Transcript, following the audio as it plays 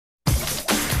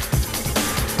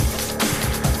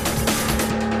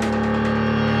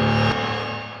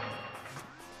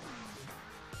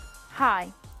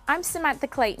Hi, I'm Samantha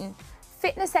Clayton,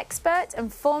 fitness expert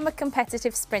and former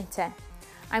competitive sprinter.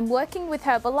 I'm working with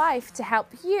Herbalife to help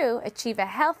you achieve a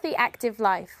healthy, active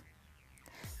life.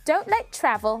 Don't let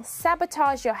travel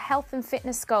sabotage your health and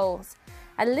fitness goals.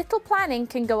 A little planning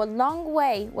can go a long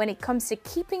way when it comes to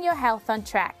keeping your health on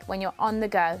track when you're on the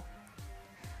go.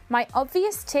 My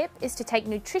obvious tip is to take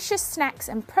nutritious snacks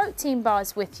and protein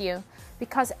bars with you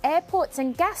because airports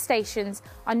and gas stations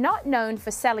are not known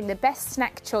for selling the best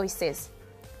snack choices.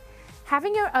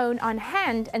 Having your own on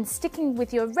hand and sticking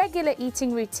with your regular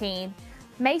eating routine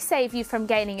may save you from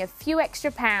gaining a few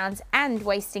extra pounds and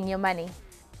wasting your money.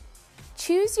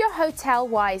 Choose your hotel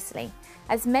wisely,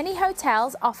 as many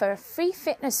hotels offer a free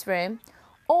fitness room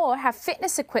or have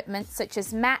fitness equipment such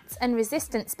as mats and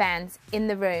resistance bands in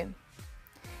the room.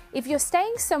 If you're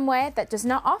staying somewhere that does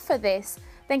not offer this,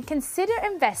 then consider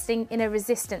investing in a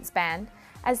resistance band,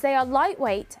 as they are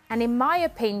lightweight and, in my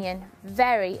opinion,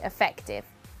 very effective.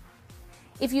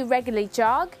 If you regularly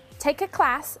jog, take a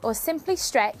class, or simply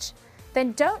stretch,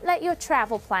 then don't let your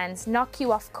travel plans knock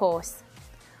you off course.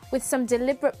 With some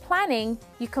deliberate planning,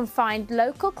 you can find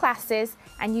local classes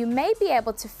and you may be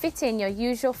able to fit in your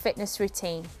usual fitness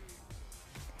routine.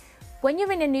 When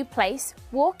you're in a new place,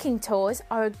 walking tours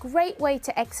are a great way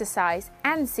to exercise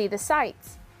and see the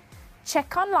sights.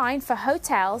 Check online for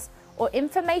hotels or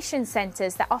information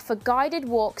centres that offer guided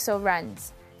walks or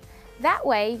runs. That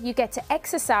way you get to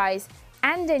exercise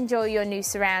and enjoy your new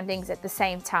surroundings at the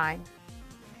same time.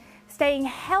 Staying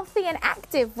healthy and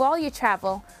active while you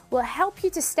travel will help you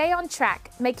to stay on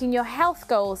track, making your health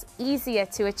goals easier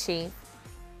to achieve.